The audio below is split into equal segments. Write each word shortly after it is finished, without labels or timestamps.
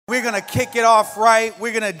going to kick it off right.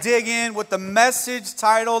 We're going to dig in with the message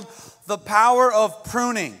titled, The Power of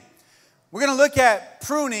Pruning. We're going to look at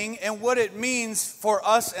pruning and what it means for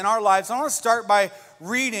us in our lives. I want to start by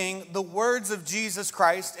reading the words of Jesus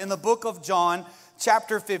Christ in the book of John,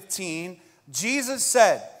 chapter 15. Jesus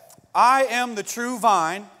said, I am the true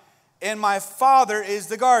vine, and my Father is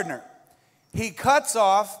the gardener. He cuts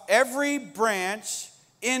off every branch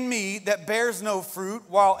in me that bears no fruit,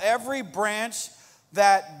 while every branch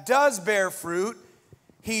that does bear fruit,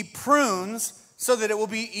 he prunes so that it will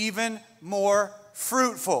be even more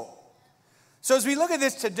fruitful. So as we look at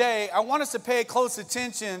this today, I want us to pay close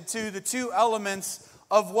attention to the two elements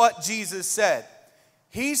of what Jesus said.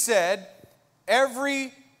 He said,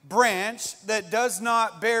 every branch that does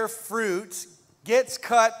not bear fruit gets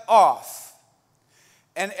cut off.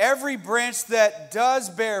 And every branch that does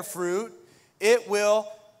bear fruit, it will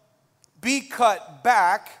be cut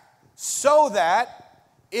back so that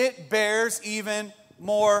it bears even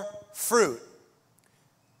more fruit.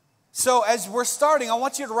 So as we're starting, I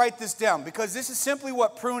want you to write this down because this is simply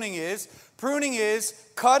what pruning is. Pruning is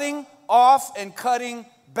cutting off and cutting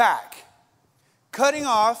back. Cutting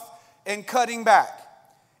off and cutting back.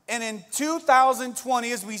 And in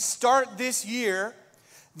 2020, as we start this year,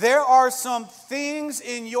 there are some things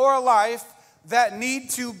in your life that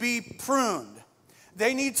need to be pruned.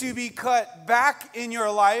 They need to be cut back in your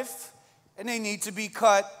life, and they need to be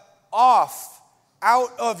cut off out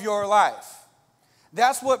of your life.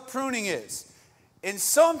 That's what pruning is. And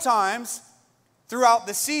sometimes throughout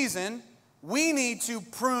the season, we need to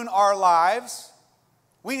prune our lives.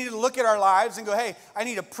 We need to look at our lives and go, hey, I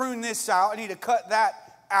need to prune this out. I need to cut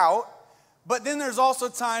that out. But then there's also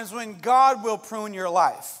times when God will prune your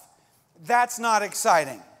life. That's not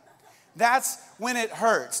exciting. That's when it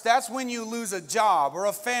hurts. That's when you lose a job or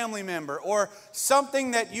a family member or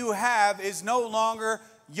something that you have is no longer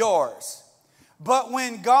yours. But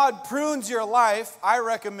when God prunes your life, I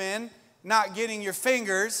recommend not getting your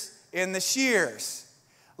fingers in the shears.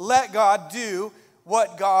 Let God do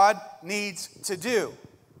what God needs to do.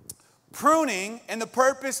 Pruning, and the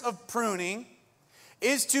purpose of pruning,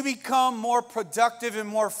 is to become more productive and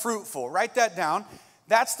more fruitful. Write that down.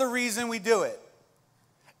 That's the reason we do it.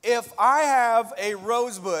 If I have a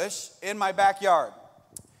rose bush in my backyard,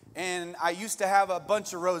 and I used to have a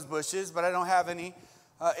bunch of rose bushes, but I don't have any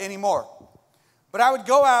anymore. But I would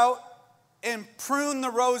go out and prune the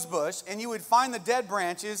rose bush, and you would find the dead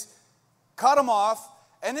branches, cut them off,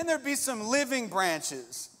 and then there'd be some living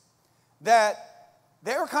branches that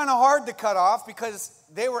they were kind of hard to cut off because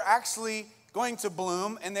they were actually going to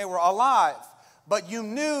bloom and they were alive. But you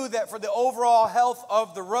knew that for the overall health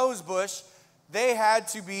of the rose bush, they had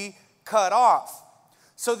to be cut off.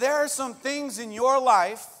 So there are some things in your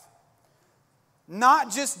life,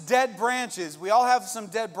 not just dead branches. We all have some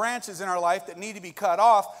dead branches in our life that need to be cut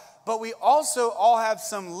off, but we also all have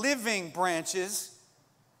some living branches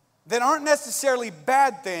that aren't necessarily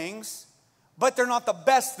bad things, but they're not the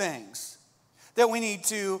best things that we need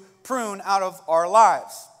to prune out of our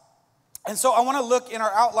lives. And so I want to look in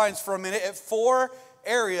our outlines for a minute at 4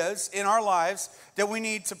 areas in our lives that we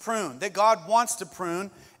need to prune, that God wants to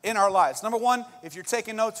prune in our lives. Number 1, if you're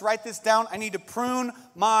taking notes, write this down. I need to prune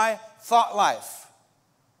my thought life.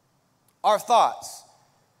 Our thoughts.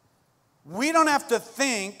 We don't have to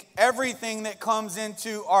think everything that comes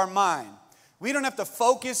into our mind. We don't have to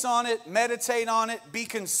focus on it, meditate on it, be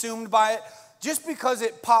consumed by it. Just because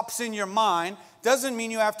it pops in your mind doesn't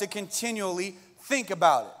mean you have to continually think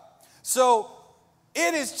about it. So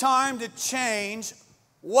it is time to change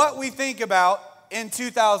what we think about in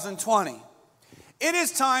 2020. It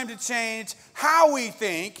is time to change how we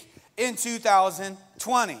think in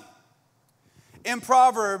 2020. In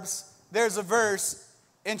Proverbs, there's a verse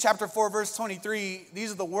in chapter 4, verse 23.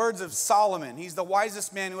 These are the words of Solomon. He's the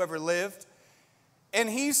wisest man who ever lived. And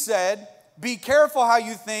he said, be careful how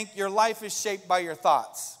you think. Your life is shaped by your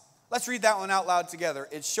thoughts. Let's read that one out loud together.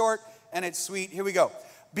 It's short and it's sweet. Here we go.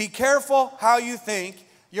 Be careful how you think.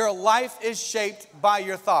 Your life is shaped by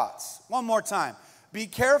your thoughts. One more time. Be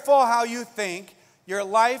careful how you think. Your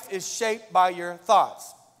life is shaped by your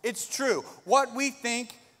thoughts. It's true. What we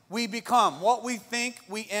think, we become. What we think,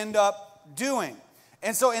 we end up doing.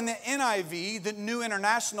 And so in the NIV, the New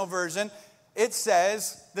International Version, it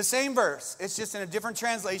says the same verse. It's just in a different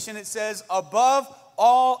translation. It says, above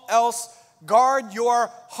all else, guard your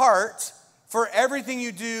heart, for everything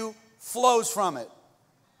you do flows from it.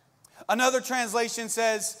 Another translation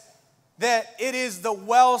says that it is the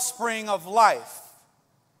wellspring of life.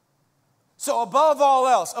 So above all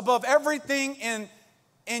else, above everything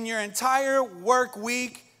in your entire work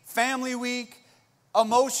week, family week,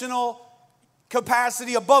 emotional,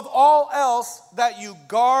 capacity above all else that you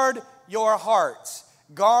guard your heart,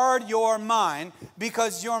 guard your mind,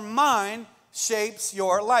 because your mind shapes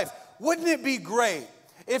your life. Wouldn't it be great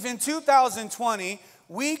if in 2020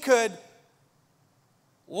 we could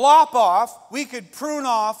lop off, we could prune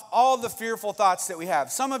off all the fearful thoughts that we have?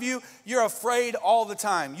 Some of you, you're afraid all the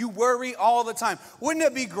time. You worry all the time. Wouldn't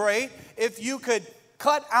it be great if you could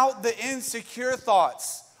cut out the insecure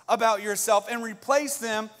thoughts about yourself and replace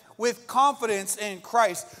them with confidence in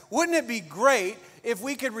Christ? Wouldn't it be great if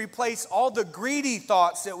we could replace all the greedy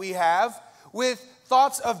thoughts that we have with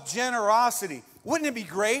thoughts of generosity? Wouldn't it be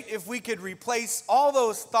great if we could replace all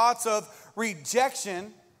those thoughts of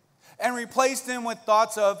rejection and replace them with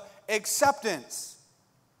thoughts of acceptance?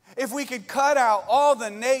 If we could cut out all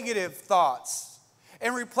the negative thoughts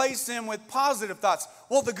and replace them with positive thoughts.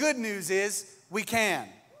 Well, the good news is we can.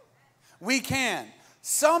 We can.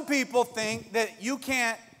 Some people think that you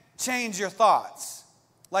can't change your thoughts,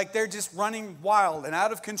 like they're just running wild and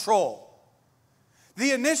out of control.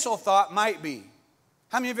 The initial thought might be.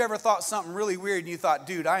 How many of you ever thought something really weird and you thought,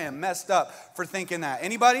 dude, I am messed up for thinking that?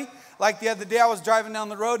 Anybody? Like the other day I was driving down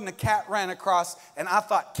the road and a cat ran across and I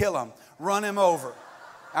thought, kill him, run him over.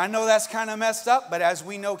 I know that's kind of messed up, but as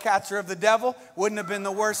we know, cats are of the devil. Wouldn't have been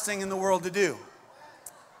the worst thing in the world to do.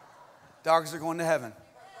 Dogs are going to heaven.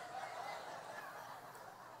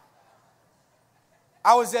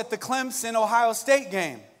 I was at the Clemson-Ohio State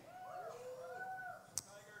game.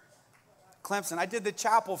 Clemson. I did the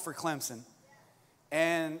chapel for Clemson.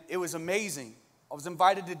 And it was amazing. I was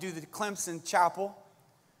invited to do the Clemson chapel.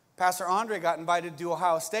 Pastor Andre got invited to do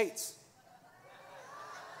Ohio State's.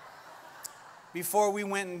 Before we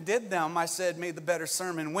went and did them, I said, may the better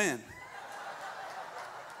sermon win.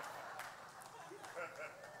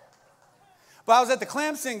 But I was at the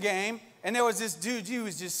Clemson game, and there was this dude, he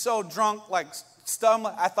was just so drunk, like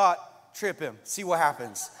stumbling. I thought, trip him, see what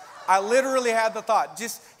happens. I literally had the thought,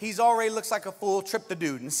 he's already looks like a fool, trip the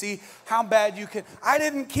dude and see how bad you can. I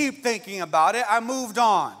didn't keep thinking about it. I moved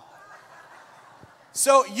on.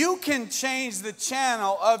 So you can change the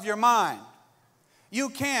channel of your mind. You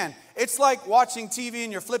can. It's like watching TV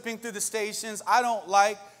and you're flipping through the stations. I don't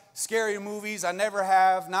like scary movies. I never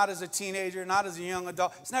have, not as a teenager, not as a young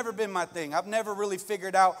adult. It's never been my thing. I've never really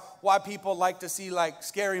figured out why people like to see like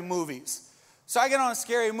scary movies. So I get on a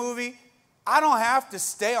scary movie. I don't have to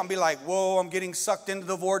stay and be like, whoa, I'm getting sucked into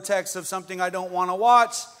the vortex of something I don't want to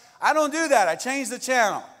watch. I don't do that. I change the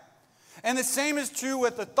channel. And the same is true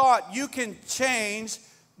with the thought. You can change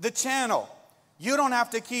the channel. You don't have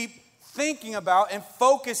to keep thinking about and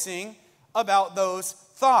focusing about those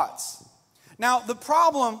thoughts. Now, the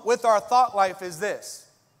problem with our thought life is this,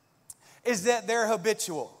 is that they're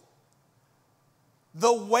habitual.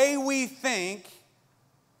 The way we think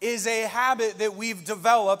is a habit that we've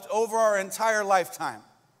developed over our entire lifetime.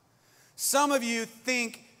 Some of you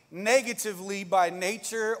think negatively by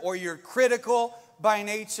nature, or you're critical by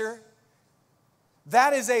nature.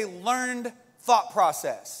 That is a learned thought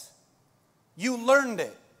process. You learned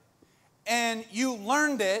it. And you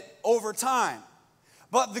learned it over time.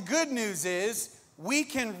 But the good news is we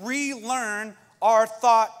can relearn our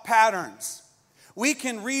thought patterns. We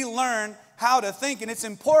can relearn how to think. And it's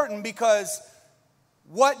important because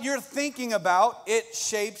what you're thinking about, it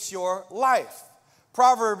shapes your life.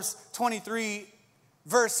 Proverbs 23,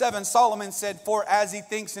 verse 7, Solomon said, for as he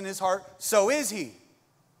thinks in his heart, so is he.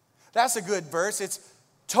 That's a good verse. It's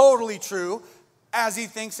totally true. As he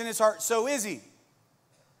thinks in his heart, so is he.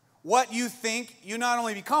 What you think, you not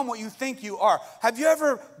only become what you think you are. Have you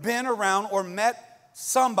ever been around or met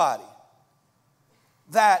somebody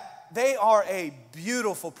that they are a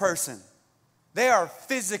beautiful person? They are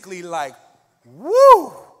physically like,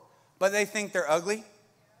 woo! But they think they're ugly?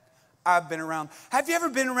 I've been around. Have you ever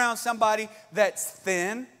been around somebody that's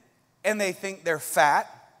thin and they think they're fat?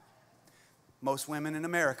 Most women in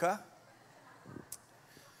America.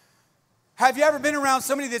 Have you ever been around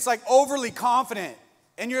somebody that's like overly confident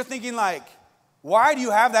and you're thinking like, why do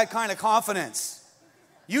you have that kind of confidence?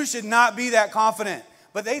 You should not be that confident.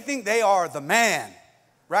 But they think they are the man,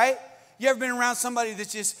 right? You ever been around somebody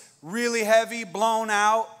that's just really heavy, blown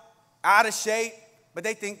out of shape, but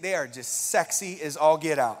they think they are just sexy as all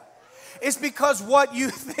get out? It's because what you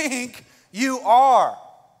think you are.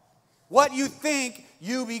 What you think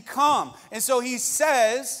you become. And so he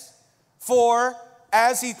says, for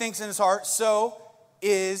as he thinks in his heart, so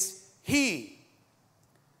is he.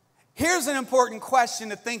 Here's an important question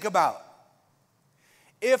to think about.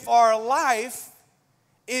 If our life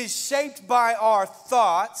is shaped by our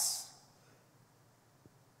thoughts,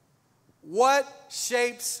 what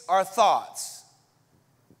shapes our thoughts?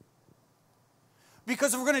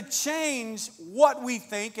 Because if we're going to change what we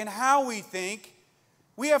think and how we think,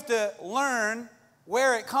 we have to learn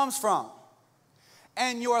where it comes from.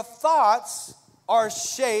 And your thoughts are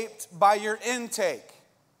shaped by your intake.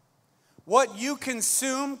 What you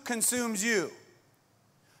consume consumes you.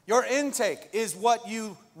 Your intake is what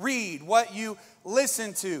you read, what you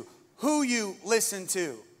listen to, who you listen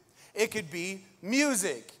to. It could be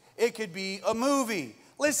music. It could be a movie.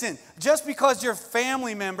 Listen, just because your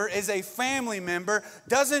family member is a family member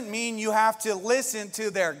doesn't mean you have to listen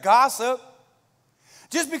to their gossip.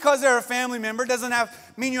 Just because they're a family member doesn't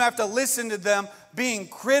mean you have to listen to them being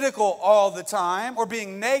critical all the time or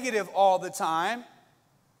being negative all the time.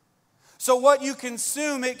 So what you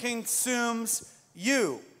consume, it consumes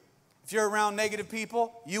you. If you're around negative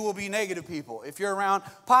people, you will be negative people. If you're around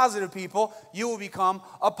positive people, you will become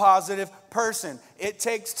a positive person. It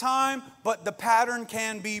takes time, but the pattern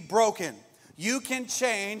can be broken. You can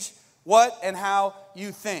change what and how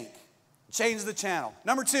you think. Change the channel.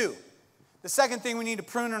 Number 2, the second thing we need to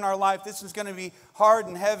prune in our life, this is going to be hard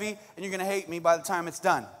and heavy, and you're going to hate me by the time it's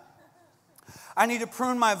done. I need to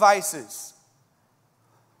prune my vices.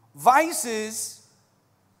 Vices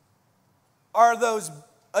are those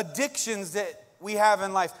addictions that we have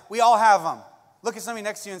in life. We all have them. Look at somebody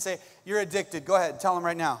next to you and say, you're addicted. Go ahead, tell them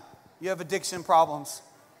right now. You have addiction problems.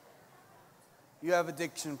 You have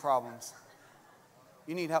addiction problems.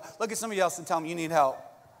 You need help. Look at somebody else and tell them you need help.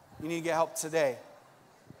 You need to get help today.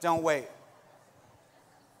 Don't wait.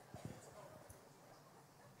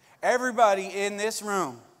 Everybody in this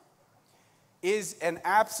room is an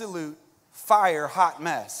absolute fire hot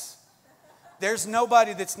mess. There's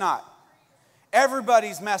nobody that's not.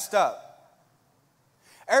 Everybody's messed up.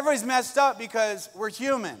 Everybody's messed up because we're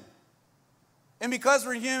human. And because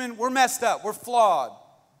we're human, we're messed up. We're flawed.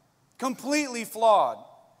 Completely flawed.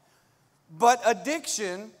 But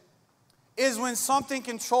addiction is when something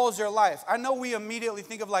controls your life. I know we immediately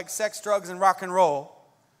think of like sex, drugs, and rock and roll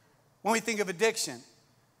when we think of addiction.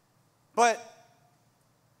 But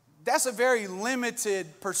that's a very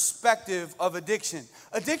limited perspective of addiction.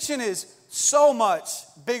 Addiction is so much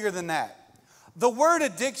bigger than that. The word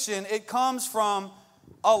addiction, it comes from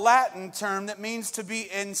a Latin term that means to be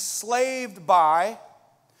enslaved by,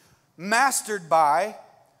 mastered by,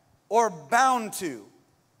 or bound to.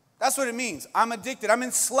 That's what it means. I'm addicted. I'm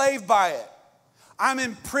enslaved by it. I'm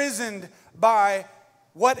imprisoned by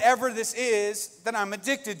whatever this is that I'm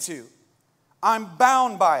addicted to. I'm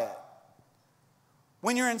bound by it.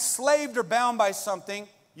 When you're enslaved or bound by something,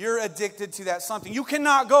 you're addicted to that something. You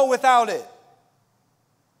cannot go without it.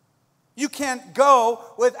 You can't go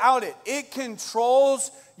without it. It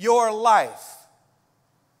controls your life.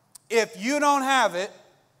 If you don't have it,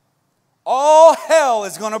 all hell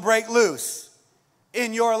is going to break loose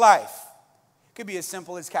in your life. It could be as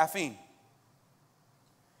simple as caffeine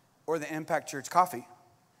or the Impact Church coffee,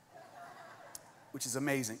 which is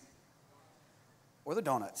amazing, or the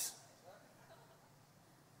donuts.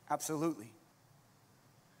 Absolutely.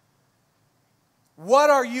 What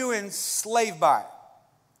are you enslaved by?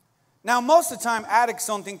 Now, most of the time, addicts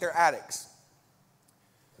don't think they're addicts.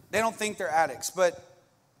 They don't think they're addicts, but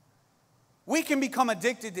we can become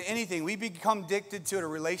addicted to anything. We become addicted to a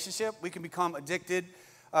relationship. We can become addicted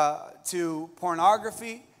to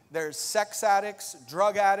pornography. There's sex addicts,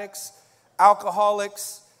 drug addicts,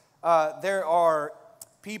 alcoholics. There are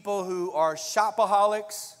people who are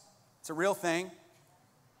shopaholics. It's a real thing.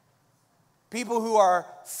 People who are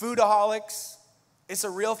foodaholics. It's a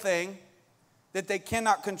real thing. That they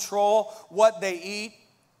cannot control what they eat.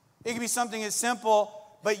 It can be something as simple,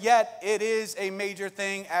 but yet it is a major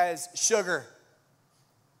thing as sugar.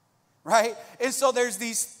 Right? And so there's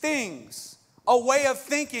these things. A way of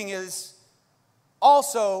thinking is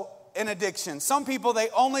also an addiction. Some people, they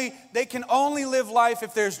can only live life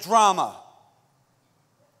if there's drama.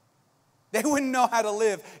 They wouldn't know how to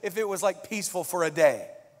live if it was like peaceful for a day.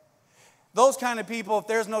 Those kind of people, if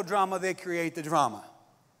there's no drama, they create the drama.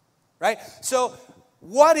 Right? So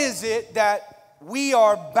what is it that we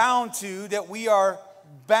are bound to, that we are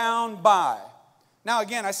bound by? Now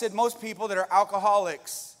again, I said most people that are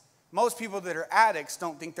alcoholics, most people that are addicts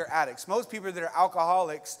don't think they're addicts. Most people that are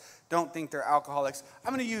alcoholics don't think they're alcoholics.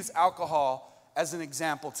 I'm going to use alcohol as an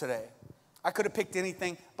example today. I could have picked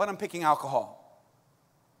anything, but I'm picking alcohol.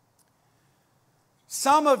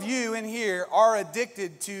 Some of you in here are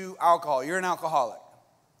addicted to alcohol. You're an alcoholic.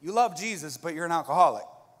 You love Jesus, but you're an alcoholic.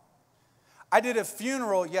 I did a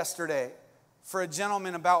funeral yesterday for a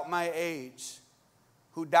gentleman about my age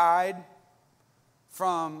who died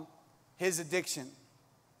from his addiction.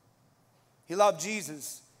 He loved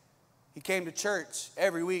Jesus. He came to church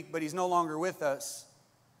every week, but he's no longer with us.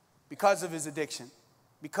 because of his addiction,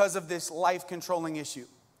 because of this life-controlling issue.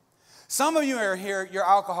 Some of you are here, you're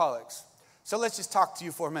alcoholics. So let's just talk to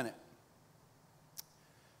you for a minute.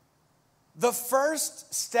 The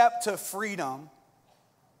first step to freedom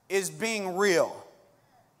is being real.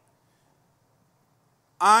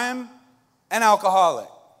 I'm an alcoholic.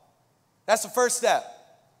 That's the first step.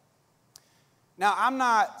 Now, I'm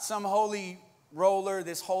not some holy roller,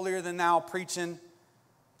 this holier than thou preaching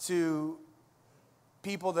to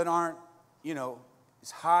people that aren't, as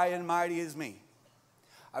high and mighty as me.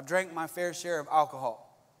 I've drank my fair share of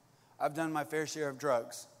alcohol. I've done my fair share of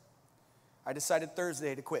drugs. I decided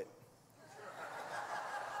Thursday to quit.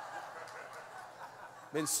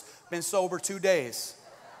 Been sober 2 days,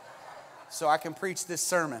 so I can preach this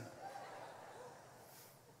sermon.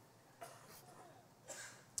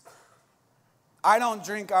 I don't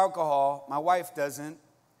drink alcohol. My wife doesn't.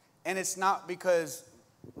 And it's not because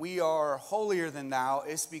we are holier than thou.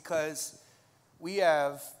 It's because we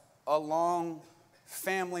have a long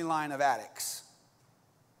family line of addicts.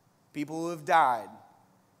 People who have died.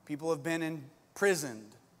 People who have been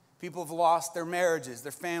imprisoned. People who have lost their marriages,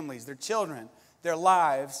 their families, their children, their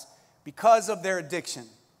lives because of their addiction.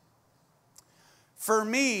 For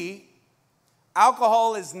me,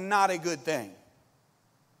 alcohol is not a good thing.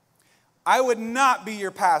 I would not be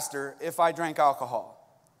your pastor if I drank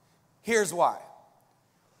alcohol. Here's why.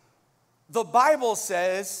 The Bible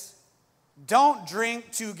says, don't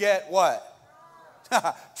drink to get what?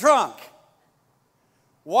 Drunk.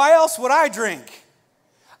 Why else would I drink?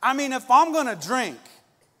 I mean, if I'm going to drink,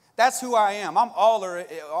 that's who I am. I'm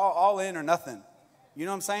all in or nothing. You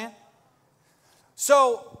know what I'm saying?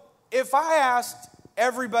 So if I asked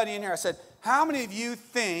everybody in here, I said, how many of you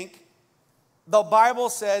think the Bible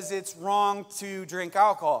says it's wrong to drink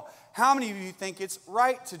alcohol? How many of you think it's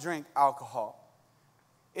right to drink alcohol?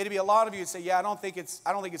 It'd be a lot of you who say, yeah, I don't think it's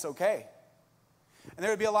okay. And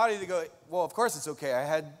there would be a lot of you that go, well, of course it's okay. I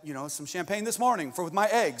had, some champagne this morning with my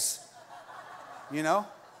eggs.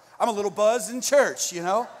 I'm a little buzzed in church,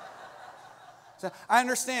 So I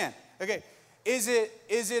understand. Okay, is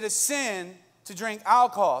it a sin to drink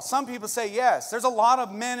alcohol? Some people say yes. There's a lot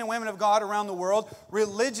of men and women of God around the world,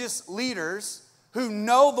 religious leaders who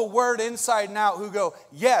know the word inside and out, who go,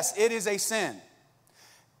 yes, it is a sin.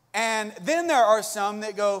 And then there are some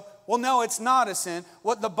that go, well, no, it's not a sin.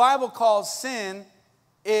 What the Bible calls sin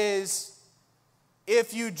is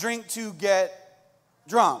if you drink to get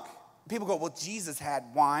drunk. People go, well, Jesus had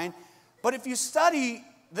wine. But if you study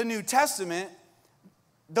the New Testament,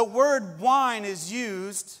 the word wine is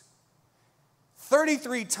used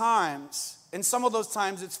 33 times. And some of those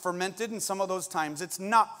times it's fermented, and some of those times it's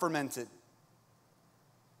not fermented.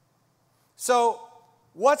 So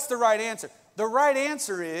what's the right answer? The right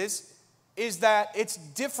answer is that it's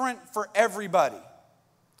different for everybody.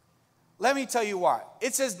 Let me tell you why.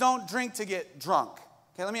 It says don't drink to get drunk.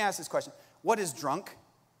 Okay, let me ask this question. What is drunk?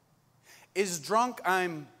 Is drunk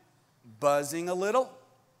I'm buzzing a little?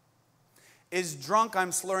 Is drunk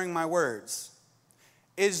I'm slurring my words?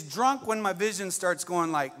 Is drunk when my vision starts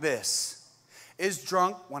going like this? Is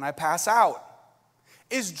drunk when I pass out?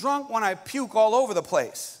 Is drunk when I puke all over the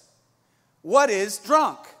place? What is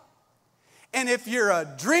drunk? And if you're a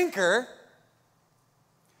drinker,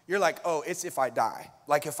 you're like, oh, it's if I die.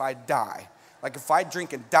 Like if I die. Like if I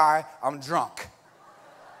drink and die, I'm drunk.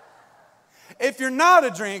 If you're not a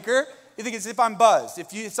drinker, you think it's if I'm buzzed.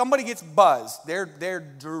 If somebody gets buzzed, they're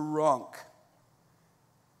drunk.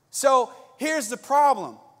 So here's the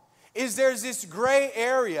problem, is there's this gray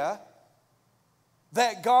area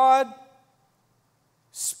that God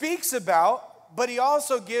speaks about, but he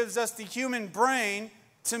also gives us the human brain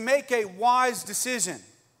to make a wise decision.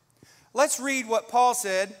 Let's read what Paul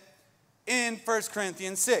said in 1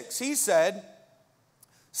 Corinthians 6. He said,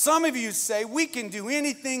 some of you say we can do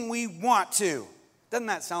anything we want to. Doesn't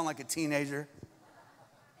that sound like a teenager?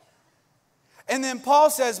 And then Paul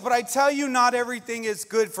says, but I tell you, not everything is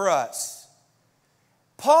good for us.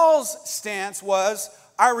 Paul's stance was,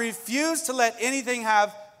 I refuse to let anything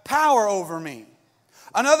have power over me.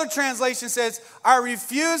 Another translation says, I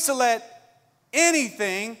refuse to let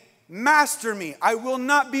anything master me. I will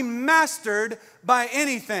not be mastered by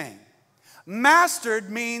anything. Mastered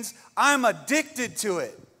means I'm addicted to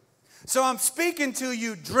it. So I'm speaking to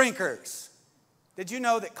you drinkers. Did you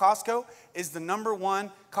know that Costco is the number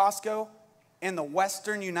one Costco in the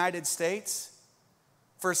Western United States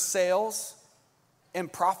for sales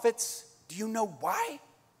and profits? Do you know why?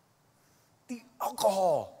 The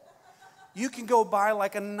alcohol. You can go buy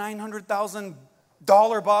like a $900,000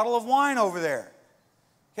 bottle of wine over there.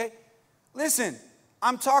 Okay? Listen,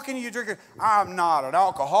 I'm talking to you drinker. I'm not an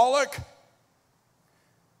alcoholic.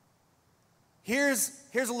 Here's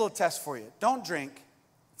a little test for you. Don't drink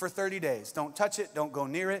for 30 days. Don't touch it. Don't go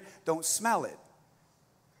near it. Don't smell it.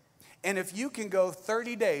 And if you can go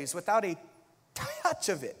 30 days without a touch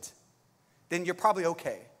of it, then you're probably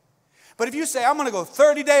okay. But if you say, I'm going to go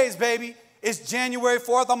 30 days, baby, it's January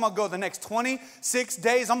 4th, I'm going to go the next 26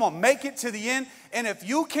 days, I'm going to make it to the end, and if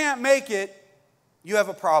you can't make it, you have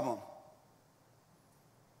a problem.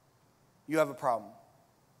 You have a problem.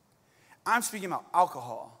 I'm speaking about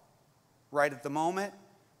alcohol right at the moment,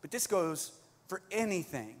 but this goes for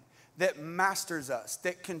anything that masters us,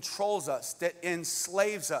 that controls us, that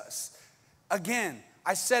enslaves us. Again,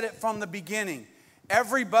 I said it from the beginning.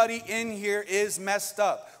 Everybody in here is messed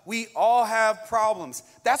up. We all have problems.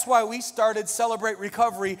 That's why we started Celebrate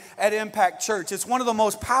Recovery at Impact Church. It's one of the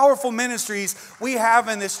most powerful ministries we have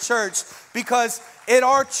in this church, because at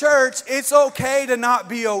our church, it's okay to not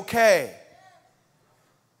be okay.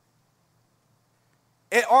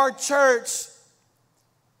 At our church,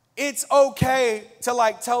 it's okay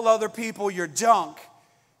to tell other people you're junk,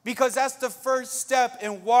 because that's the first step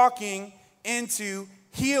in walking into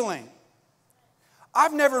healing.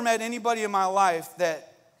 I've never met anybody in my life that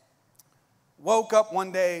woke up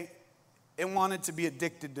one day and wanted to be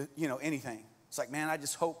addicted to, anything. It's like, man, I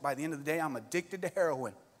just hope by the end of the day I'm addicted to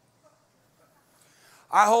heroin.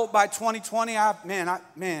 I hope by 2020,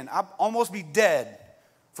 I'll almost be dead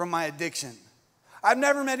from my addiction. I've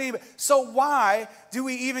never met anybody. So why do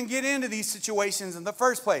we even get into these situations in the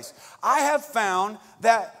first place? I have found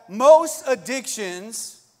that most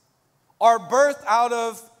addictions are birthed out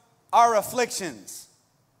of our afflictions.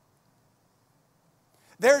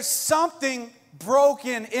 There's something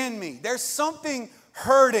broken in me. There's something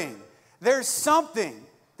hurting. There's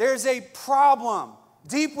a problem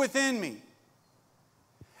deep within me.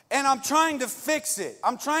 And I'm trying to fix it.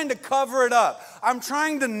 I'm trying to cover it up. I'm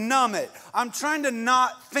trying to numb it. I'm trying to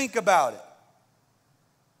not think about it.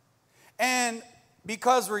 And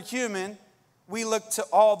because we're human, we look to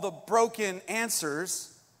all the broken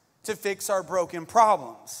answers to fix our broken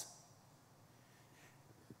problems.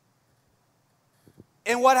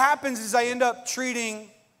 And what happens is I end up treating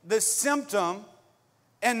the symptom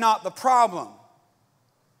and not the problem.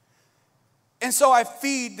 And so I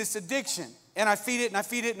feed this addiction. And I feed it, and I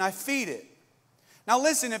feed it, and I feed it. Now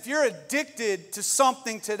listen, if you're addicted to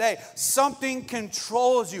something today, something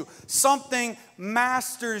controls you, something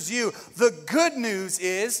masters you. The good news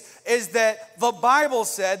is that the Bible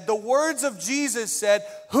said, the words of Jesus said,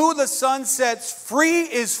 who the Son sets free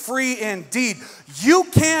is free indeed. You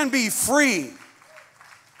can be free,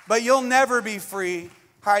 but you'll never be free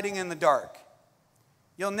hiding in the dark.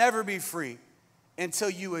 You'll never be free until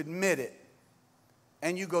you admit it.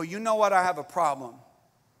 And you go, you know what, I have a problem.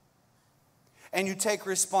 And you take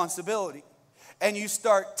responsibility. And you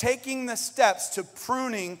start taking the steps to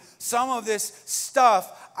pruning some of this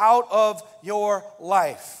stuff out of your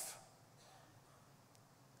life.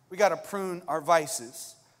 We got to prune our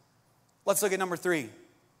vices. Let's look at number 3.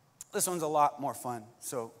 This one's a lot more fun,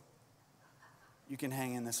 so you can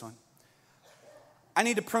hang in this one. I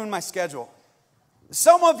need to prune my schedule.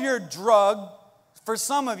 Some of your drug, for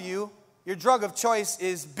some of you, your drug of choice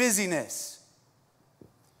is busyness.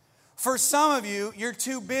 For some of you, you're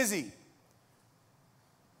too busy.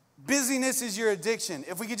 Busyness is your addiction.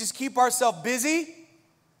 If we could just keep ourselves busy,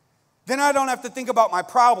 then I don't have to think about my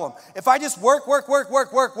problem. If I just work,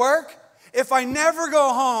 if I never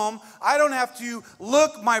go home, I don't have to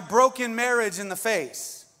look my broken marriage in the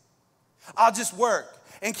face. I'll just work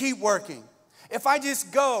and keep working. If I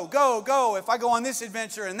just go, if I go on this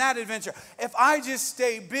adventure and that adventure, if I just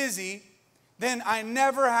stay busy, then I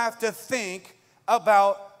never have to think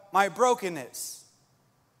about my brokenness.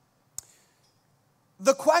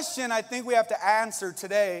 The question I think we have to answer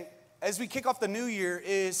today as we kick off the new year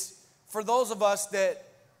is, for those of us that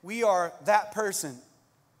we are that person,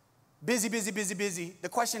 busy, the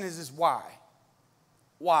question is why?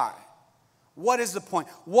 Why? What is the point?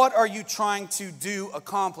 What are you trying to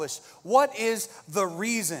accomplish? What is the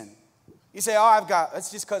reason? You say, it's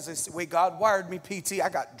just because it's the way God wired me, PT. I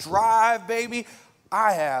got drive, baby.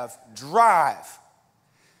 I have drive.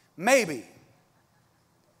 Maybe.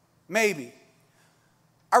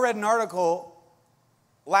 I read an article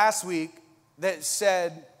last week that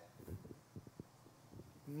said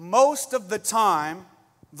most of the time,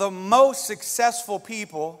 the most successful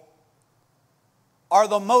people are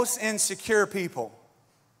the most insecure people.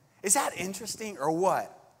 Is that interesting or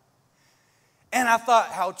what? And I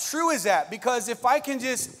thought, how true is that? Because if I can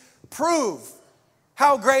just prove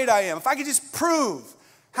how great I am, if I can just prove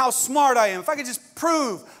how smart I am, if I can just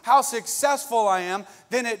prove how successful I am,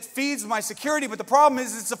 then it feeds my security. But the problem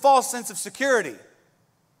is it's a false sense of security.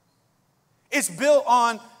 It's built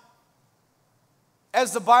on,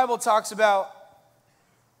 as the Bible talks about,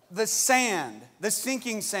 the sand, the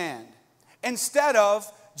sinking sand, instead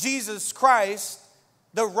of Jesus Christ,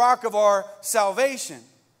 the rock of our salvation.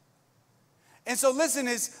 And so listen,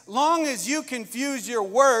 as long as you confuse your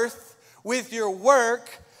worth with your work,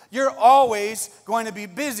 you're always going to be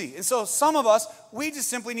busy. And so some of us, we just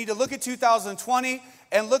simply need to look at 2020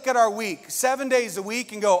 and look at our week, 7 days a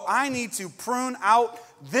week, and go, I need to prune out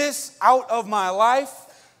this out of my life,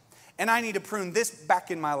 and I need to prune this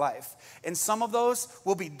back in my life. And some of those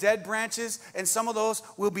will be dead branches, and some of those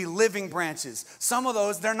will be living branches. Some of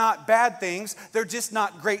those, they're not bad things, they're just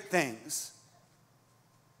not great things.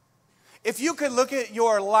 If you could look at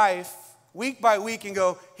your life week by week and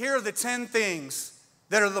go, here are the 10 things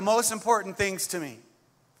that are the most important things to me.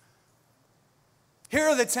 Here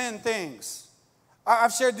are the 10 things.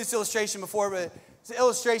 I've shared this illustration before, but it's an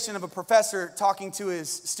illustration of a professor talking to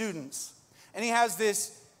his students. And he has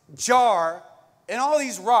this jar and all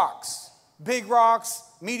these rocks, big rocks,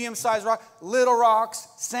 medium-sized rocks, little rocks,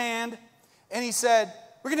 sand. And he said,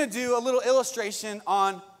 we're going to do a little illustration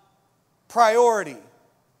on priority.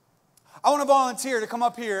 I want to volunteer to come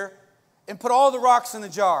up here and put all the rocks in the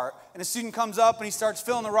jar. And a student comes up and he starts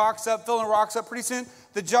filling the rocks up. Pretty soon,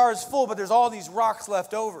 the jar is full, but there's all these rocks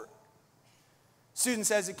left over. Student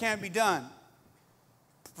says, it can't be done.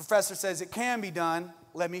 Professor says, it can be done.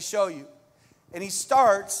 Let me show you. And he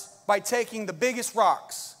starts by taking the biggest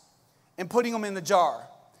rocks and putting them in the jar.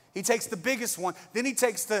 He takes the biggest one. Then he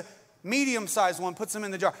takes the medium-sized one, puts them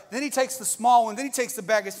in the jar. Then he takes the small one. Then he takes the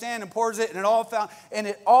bag of sand and pours it, and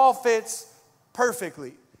it all fits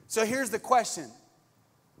perfectly. So here's the question.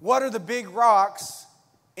 What are the big rocks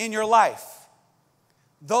in your life?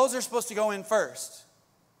 Those are supposed to go in first.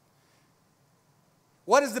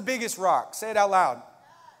 What is the biggest rock? Say it out loud.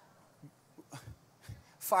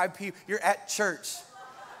 5 people. You're at church.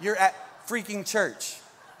 You're at freaking church.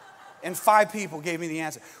 And 5 people gave me the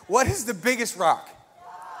answer. What is the biggest rock?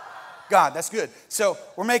 God. That's good. So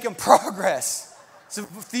we're making progress. So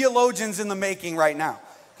theologians in the making right now.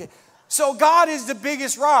 Okay. So God is the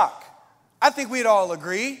biggest rock. I think we'd all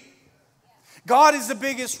agree. God is the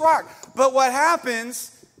biggest rock. But what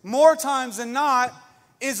happens more times than not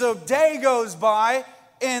is a day goes by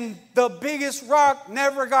and the biggest rock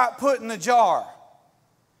never got put in the jar.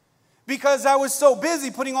 Because I was so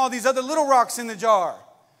busy putting all these other little rocks in the jar.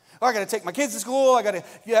 Oh, I got to take my kids to school. I got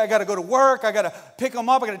to go to work. I got to pick them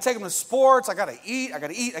up. I got to take them to sports. I got to eat. I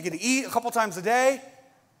get to eat a couple times a day.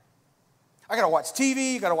 I got to watch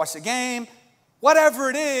TV. I got to watch the game.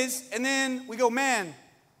 Whatever it is. And then we go, man,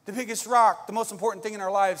 the biggest rock, the most important thing in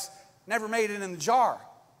our lives, never made it in the jar.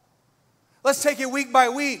 Let's take it week by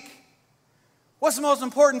week. What's the most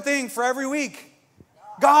important thing for every week?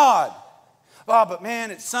 God. Oh, but man,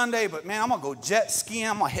 it's Sunday. But man, I'm going to go jet skiing.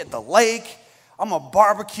 I'm going to hit the lake. I'm going to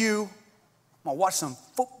barbecue. I'm going to watch some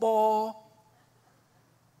football.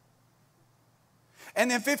 And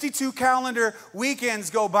then 52 calendar weekends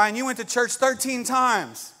go by and you went to church 13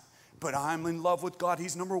 times. But I'm in love with God.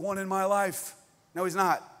 He's number one in my life. No, he's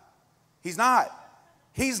not. He's not.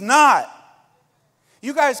 He's not.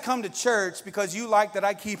 You guys come to church because you like that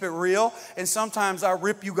I keep it real, and sometimes I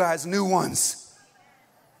rip you guys new ones.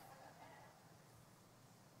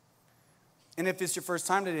 And if it's your first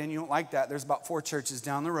time today and you don't like that, there's about 4 churches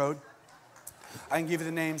down the road. I can give you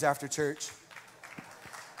the names after church.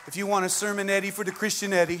 If you want a sermon Eddie for the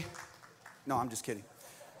Christian Eddie. No, I'm just kidding.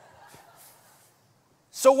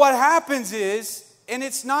 So what happens is, and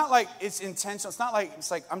it's not like it's intentional. It's not like,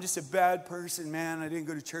 it's like, I'm just a bad person, man. I didn't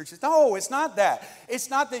go to church. No, it's not that. It's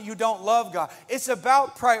not that you don't love God. It's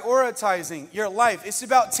about prioritizing your life. It's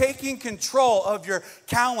about taking control of your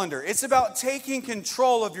calendar. It's about taking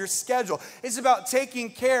control of your schedule. It's about taking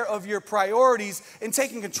care of your priorities and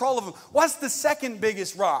taking control of them. What's the second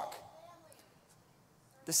biggest rock?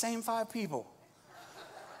 The same 5 people.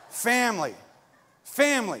 Family.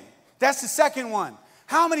 Family. That's the second one.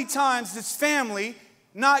 How many times does family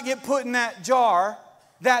not get put in that jar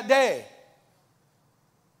that day?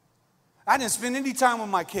 I didn't spend any time with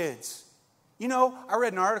my kids. You know, I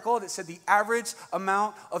read an article that said the average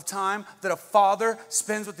amount of time that a father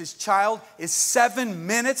spends with his child is 7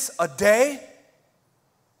 minutes a day.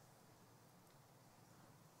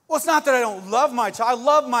 Well, it's not that I don't love my child. I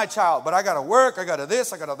love my child, but I got to work, I got to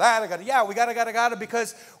this, I got to that, we got to,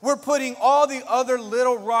 because we're putting all the other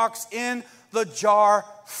little rocks in the jar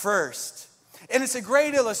first. And it's a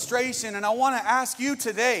great illustration, and I want to ask you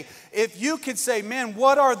today, if you could say, man,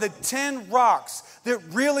 what are the 10 rocks that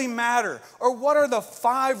really matter? Or what are the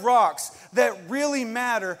 5 rocks that really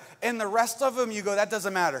matter? And the rest of them, you go, that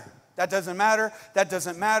doesn't matter. That doesn't matter. That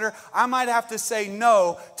doesn't matter. I might have to say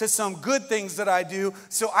no to some good things that I do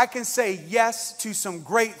so I can say yes to some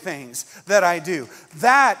great things that I do.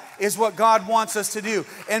 That is what God wants us to do.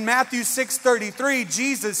 In Matthew 6:33,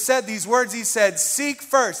 Jesus said these words. He said, seek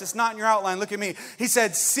first. It's not in your outline. Look at me. He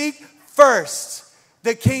said, seek first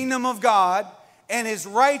the kingdom of God and his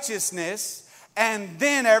righteousness, and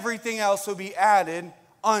then everything else will be added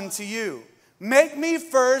unto you. Make me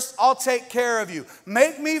first, I'll take care of you.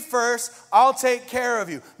 Make me first, I'll take care of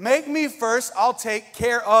you. Make me first, I'll take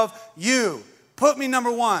care of you. Put me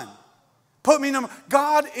number one.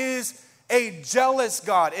 God is a jealous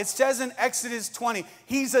God. It says in Exodus 20,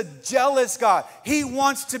 he's a jealous God. He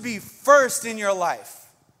wants to be first in your life.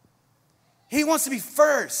 He wants to be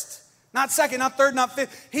first. Not second, not third, not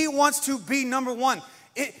fifth. He wants to be number one.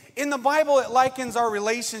 In the Bible, it likens our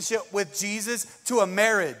relationship with Jesus to a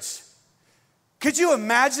marriage. Could you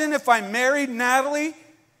imagine if I married Natalie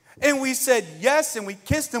and we said yes and we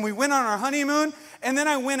kissed and we went on our honeymoon and then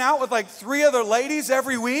I went out with like 3 other ladies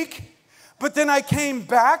every week, but then I came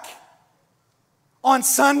back on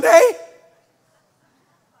Sunday?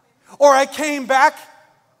 Or I came back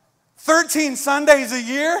 13 Sundays a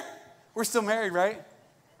year? We're still married, right?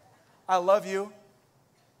 I love you.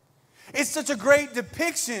 It's such a great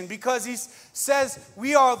depiction because he says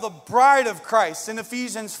we are the bride of Christ in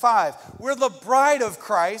Ephesians 5. We're the bride of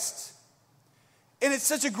Christ. And it's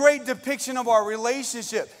such a great depiction of our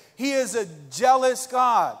relationship. He is a jealous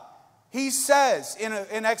God. He says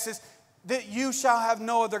in Exodus that you shall have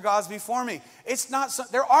no other gods before me.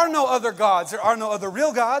 There are no other gods. There are no other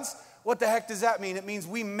real gods. What the heck does that mean? It means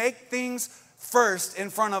we make things first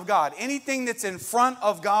in front of God. Anything that's in front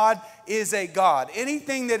of God is a god.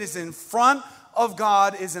 Anything that is in front of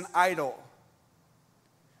God is an idol.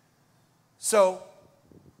 So,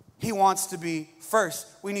 he wants to be first.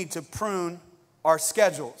 We need to prune our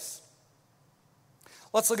schedules.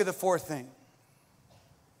 Let's look at the fourth thing.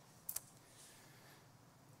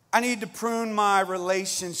 I need to prune my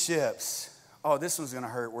relationships. Oh, this one's going to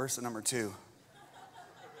hurt worse than number 2.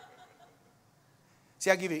 See,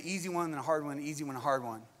 I give you an easy one and a hard one, an easy one, a hard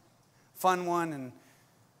one. Fun one and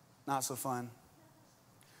not so fun.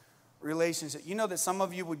 Relationship. You know that some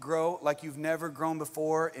of you would grow like you've never grown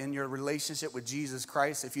before in your relationship with Jesus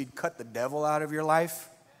Christ if you'd cut the devil out of your life?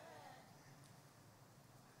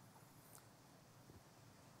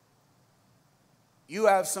 You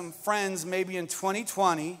have some friends maybe in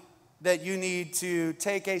 2020 that you need to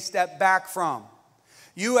take a step back from.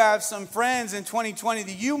 You have some friends in 2020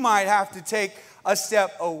 that you might have to take a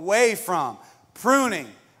step away from. Pruning.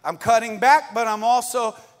 I'm cutting back, but I'm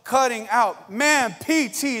also cutting out. Man,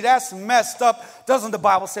 PT, that's messed up. Doesn't the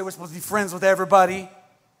Bible say we're supposed to be friends with everybody?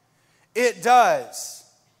 It does.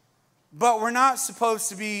 But we're not supposed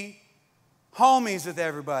to be homies with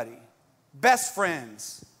everybody. Best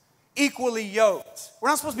friends. Equally yoked. We're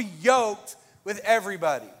not supposed to be yoked with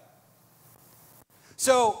everybody.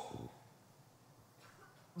 So,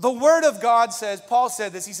 the Word of God says, Paul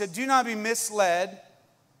said this, he said, do not be misled.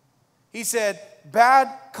 He said, bad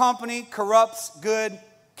company corrupts good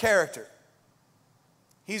character.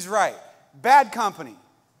 He's right. Bad company.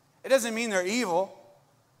 It doesn't mean they're evil.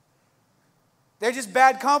 They're just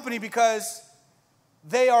bad company because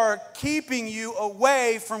they are keeping you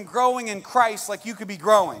away from growing in Christ like you could be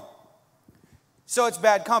growing. So it's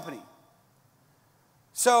bad company.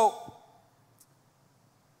 So,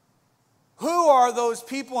 who are those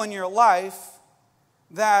people in your life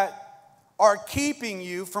that are keeping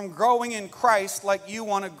you from growing in Christ like you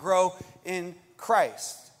want to grow in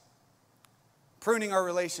Christ? Pruning our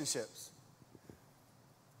relationships.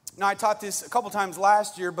 Now, I taught this a couple times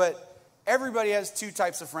last year, but everybody has 2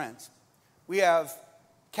 types of friends. We have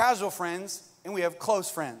casual friends and we have close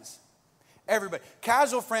friends. Everybody.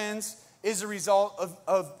 Casual friends is a result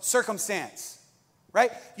of circumstance,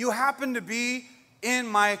 right? You happen to be in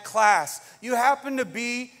my class. You happen to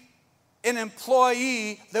be an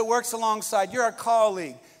employee that works alongside. You're a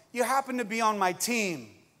colleague. You happen to be on my team.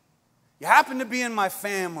 You happen to be in my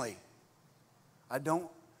family. I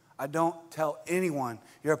don't tell anyone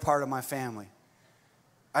you're a part of my family.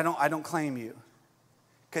 I don't claim you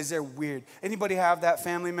because they're weird. Anybody have that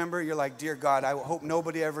family member? You're like, dear God, I hope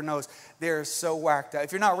nobody ever knows. They're so whacked out.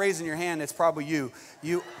 If you're not raising your hand, it's probably you.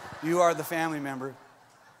 You are the family member.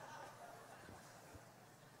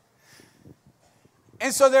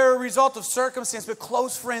 And so they're a result of circumstance, but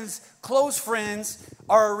close friends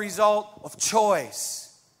are a result of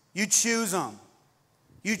choice. You choose them.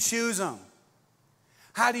 You choose them.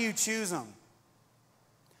 How do you choose them?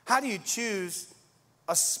 How do you choose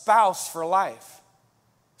a spouse for life?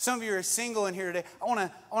 Some of you are single in here today. I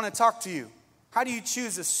want to talk to you. How do you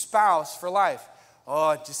choose a spouse for life? Oh,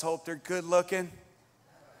 I just hope they're good looking.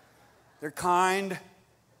 They're kind.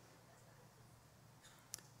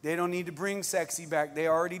 They don't need to bring sexy back. They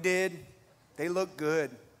already did. They look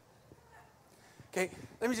good. Okay,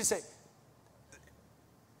 let me just say,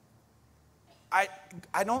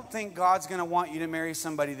 I don't think God's going to want you to marry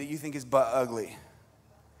somebody that you think is butt ugly.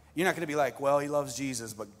 You're not going to be like, well, he loves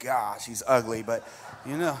Jesus, but gosh, he's ugly. But,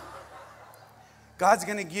 you know, God's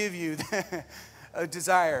going to give you a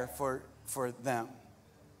desire for them.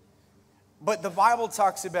 But the Bible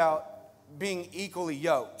talks about being equally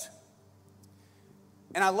yoked.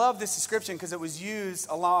 And I love this description because it was used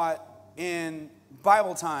a lot in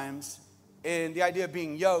Bible times. And the idea of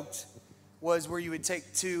being yoked was where you would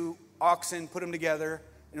take two oxen, put them together,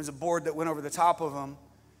 and there was a board that went over the top of them,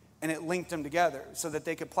 and it linked them together so that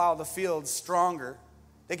they could plow the fields stronger.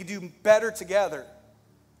 They could do better together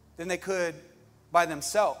than they could by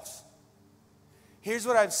themselves. Here's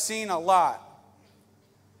what I've seen a lot.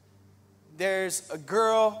 There's a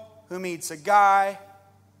girl who meets a guy.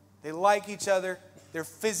 They like each other. They're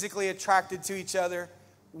physically attracted to each other.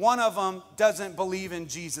 One of them doesn't believe in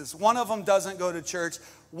Jesus. One of them doesn't go to church.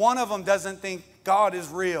 One of them doesn't think God is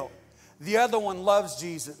real. The other one loves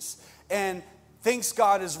Jesus and thinks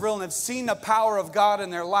God is real and have seen the power of God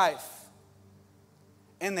in their life.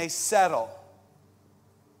 And they settle.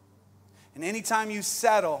 And anytime you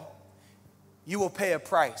settle, you will pay a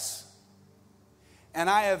price. And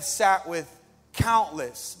I have sat with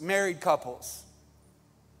countless married couples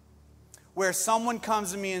where someone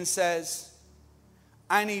comes to me and says,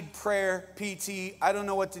 I need prayer, PT, I don't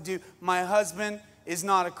know what to do. My husband is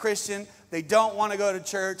not a Christian. They don't want to go to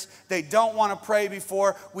church. They don't want to pray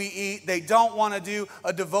before we eat. They don't want to do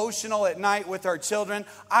a devotional at night with our children.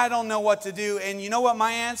 I don't know what to do. And you know what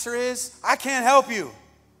my answer is? I can't help you.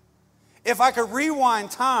 If I could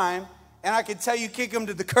rewind time and I could tell you kick them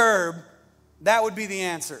to the curb, that would be the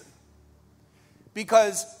answer.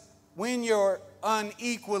 Because when you're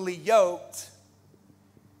unequally yoked,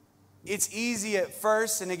 it's easy at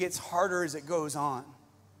first and it gets harder as it goes on.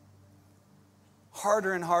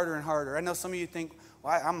 Harder and harder and harder. I know some of you think,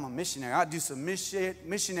 well, I'm a missionary. I'll do some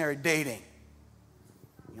missionary dating.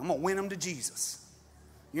 I'm going to win them to Jesus.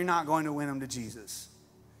 You're not going to win them to Jesus.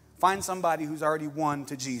 Find somebody who's already won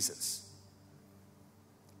to Jesus.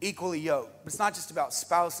 Equally yoked. But it's not just about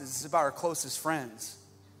spouses. It's about our closest friends.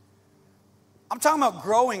 I'm talking about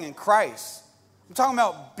growing in Christ. I'm talking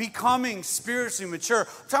about becoming spiritually mature.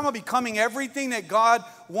 I'm talking about becoming everything that God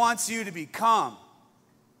wants you to become.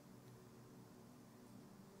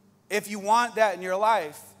 If you want that in your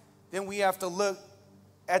life, then we have to look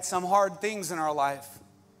at some hard things in our life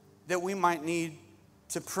that we might need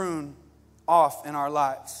to prune off in our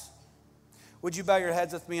lives. Would you bow your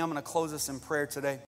heads with me? I'm going to close this in prayer today.